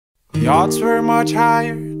The odds were much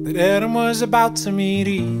higher that Adam was about to meet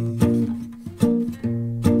Eve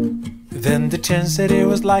than the chance that it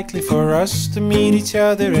was likely for us to meet each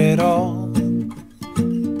other at all. And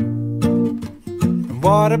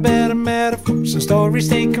what a better metaphor, some stories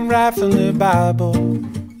taken right from the Bible.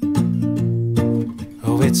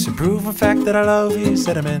 Oh, it's a proven fact that our love is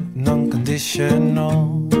adamant and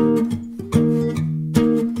unconditional.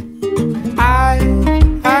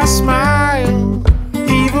 I smile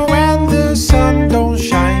even when the sun don't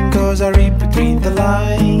shine, 'cause I read between the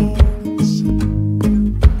lines.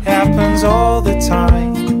 Happens all the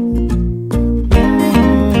time.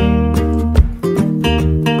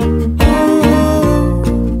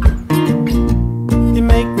 You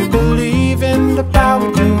make me believe in the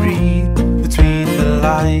power to read between the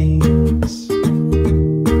lines.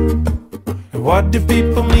 And what do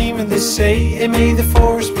people mean when they say, "Hey, may the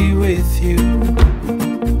force be with you"?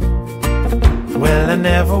 Well, I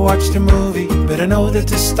never watched a movie, but I know that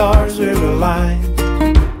the stars were aligned.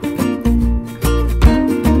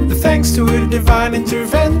 Thanks to a divine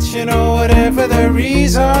intervention, or whatever the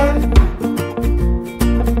reason.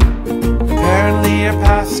 Apparently our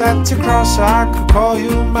paths had to cross, so I could call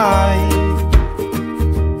you mine.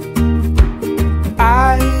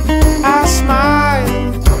 I smile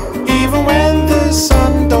even when the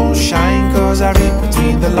sun don't shine, 'cause I read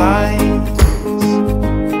between the lines.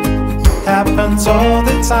 Happens all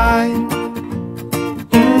the time.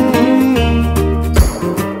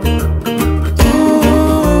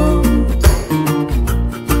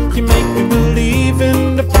 You make me believe in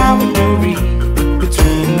the power to read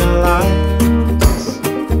between the lines.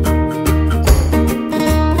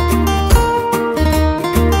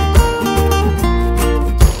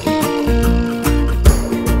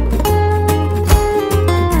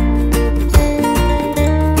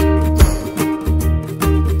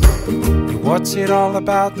 What's it all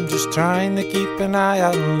about? I'm just trying to keep an eye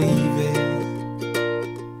out and leave it.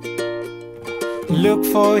 Look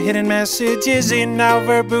for hidden messages in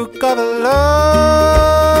our book of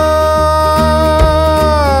love.